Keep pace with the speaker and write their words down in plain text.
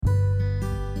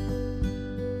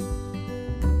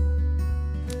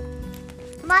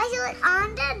Marshall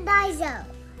on the dinosaur.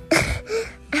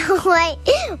 Wait,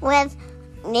 with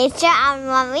nature on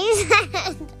Mommy's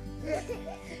head.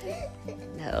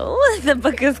 No, the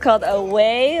book is called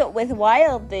Away with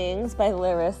Wild Things by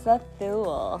Larissa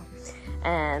Thule.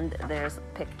 And there's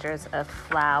pictures of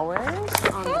flowers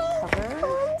on the cover.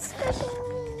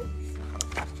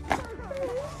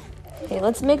 Okay,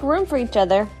 let's make room for each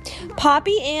other.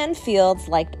 Poppy Ann Fields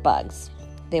liked bugs.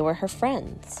 They were her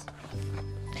friends.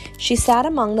 She sat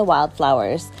among the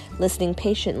wildflowers, listening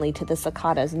patiently to the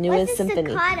cicada's newest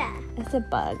symphony. What's a cicada? It's a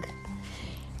bug.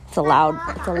 It's a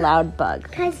loud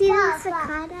bug. Can I see the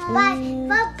cicada?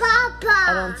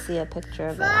 I don't see a picture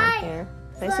of it on here.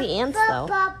 I see ants though.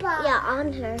 Yeah,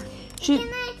 on her. Can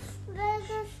I sing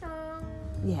a song?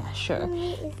 Yeah, sure.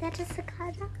 Is that a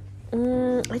cicada?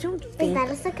 I don't think. Is that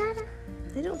a cicada?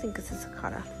 I don't think it's a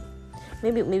cicada.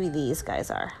 Maybe these guys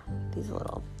are. These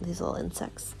little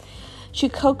insects. She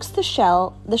coaxed the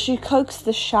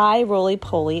shy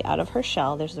roly-poly out of her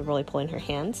shell. There's the roly-poly in her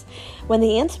hands. When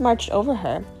the ants marched over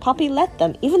her, Poppy let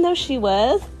them, even though she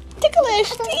was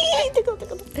ticklish. Tickle.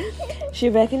 She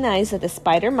recognized that the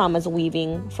spider mama's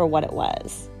weaving for what it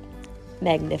was.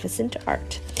 Magnificent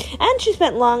art. And she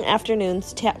spent long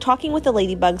afternoons talking with the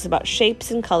ladybugs about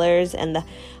shapes and colors and the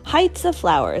heights of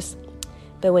flowers.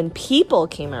 But when people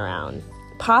came around,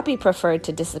 Poppy preferred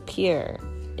to disappear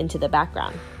into the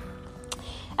background.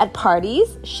 At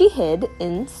parties, she hid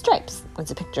in stripes.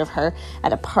 There's a picture of her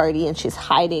at a party, and she's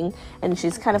hiding, and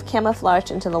she's kind of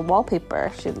camouflaged into the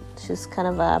wallpaper. She's kind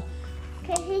of a...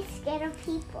 Because she's scared of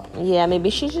people. Yeah, maybe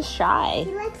she's just shy.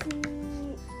 She likes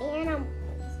animals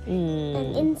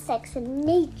and insects and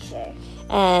nature.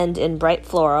 And in bright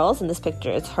florals, in this picture,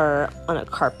 it's her on a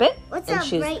carpet. What's a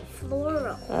bright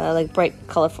floral? Like bright,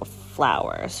 colorful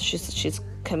flowers. She's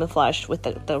camouflaged with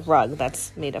the rug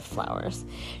that's made of flowers.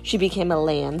 She became a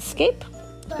landscape.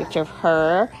 A picture of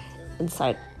her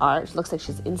inside art. It looks like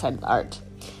she's inside the art.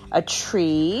 A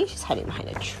tree. She's hiding behind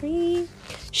a tree.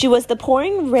 She was the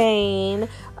pouring rain,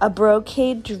 a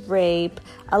brocade drape,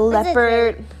 a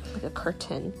leopard, like a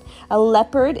curtain, a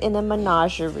leopard in a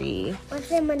menagerie.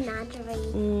 What's a menagerie?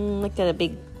 Like at a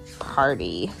big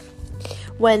party.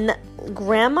 When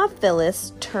Grandma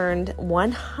Phyllis turned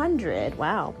 100,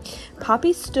 wow,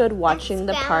 Poppy stood watching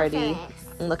the party.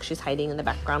 And look, she's hiding in the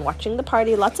background, watching the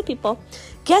party. Lots of people.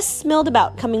 Guests milled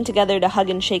about, coming together to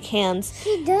hug and shake hands.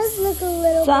 She does look a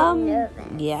little bit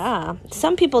nervous. Yeah.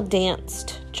 Some people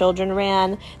danced. Children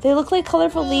ran. They looked like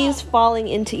colorful leaves falling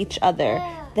into each other,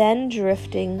 then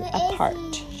drifting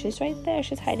apart. She's right there.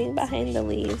 She's hiding behind the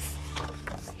leaves.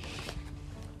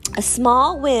 A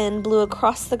small wind blew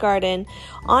across the garden.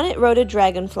 On it rode a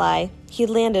dragonfly. He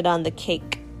landed on the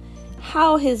cake.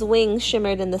 How his wings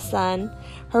shimmered in the sun.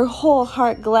 Her whole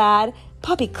heart glad,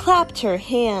 Poppy clapped her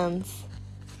hands.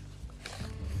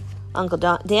 Uncle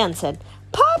Dan said,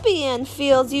 "Poppy Ann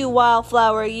Fields, you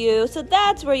wildflower, you. So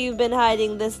that's where you've been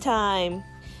hiding this time."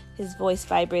 His voice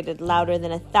vibrated louder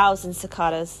than 1,000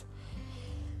 cicadas.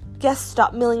 Guests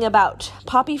stopped milling about.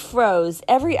 Poppy froze.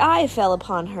 Every eye fell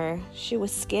upon her. She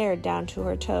was scared down to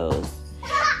her toes.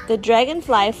 The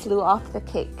dragonfly flew off the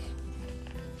cake.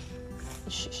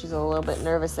 She's a little bit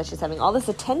nervous that she's having all this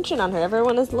attention on her.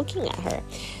 Everyone is looking at her.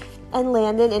 And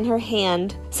landed in her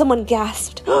hand. Someone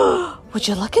gasped, "Oh, would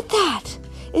you look at that?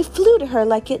 It flew to her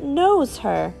like it knows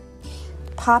her."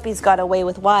 "Poppy's got away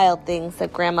with wild things,"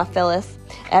 said Grandma Phyllis.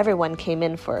 Everyone came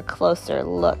in for a closer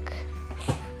look.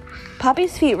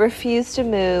 Poppy's feet refused to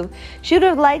move. She would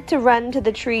have liked to run to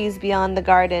the trees beyond the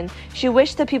garden. She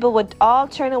wished the people would all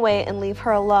turn away and leave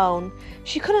her alone.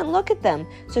 She couldn't look at them,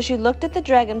 so she looked at the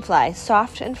dragonfly,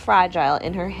 soft and fragile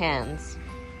in her hands.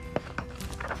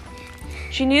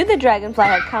 She knew the dragonfly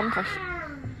had come for...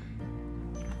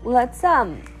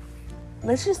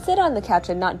 Let's just sit on the couch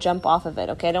and not jump off of it,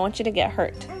 okay? I don't want you to get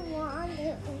hurt.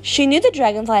 She knew the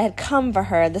dragonfly had come for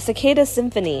her. The cicada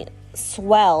symphony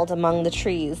swelled among the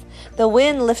trees. The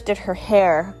wind lifted her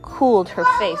hair, cooled her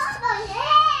face.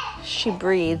 She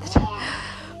breathed.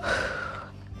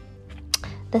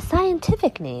 "The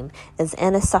scientific name is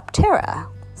Anisoptera,"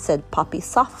 said Poppy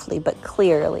softly but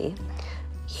clearly.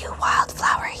 "You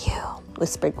wildflower, you,"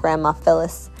 whispered Grandma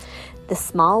Phyllis. The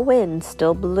small wind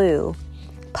still blew.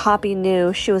 Poppy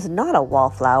knew she was not a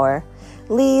wallflower.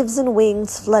 Leaves and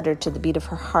wings fluttered to the beat of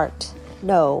her heart.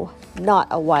 No, not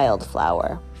a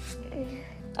wildflower.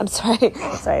 I'm sorry,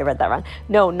 I read that wrong.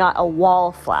 No, not a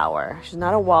wallflower. She's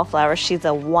not a wallflower, she's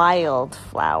a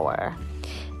wildflower.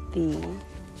 The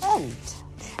end.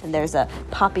 And there's a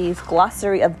Poppy's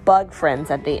glossary of bug friends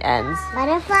at the end.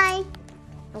 Butterfly.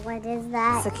 What is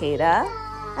that? Cicada.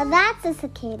 Oh, that's a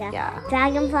cicada. Yeah.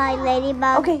 Dragonfly,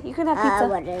 ladybug. Okay, you can have pizza.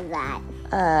 What is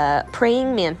that?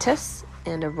 Praying mantis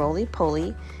and a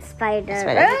roly-poly Spider.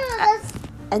 spider.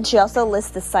 And she also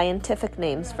lists the scientific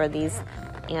names for these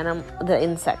the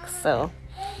insects. So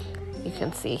you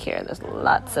can see here, there's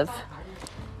lots of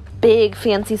big,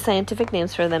 fancy scientific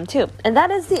names for them too. And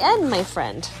that is the end, my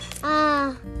friend.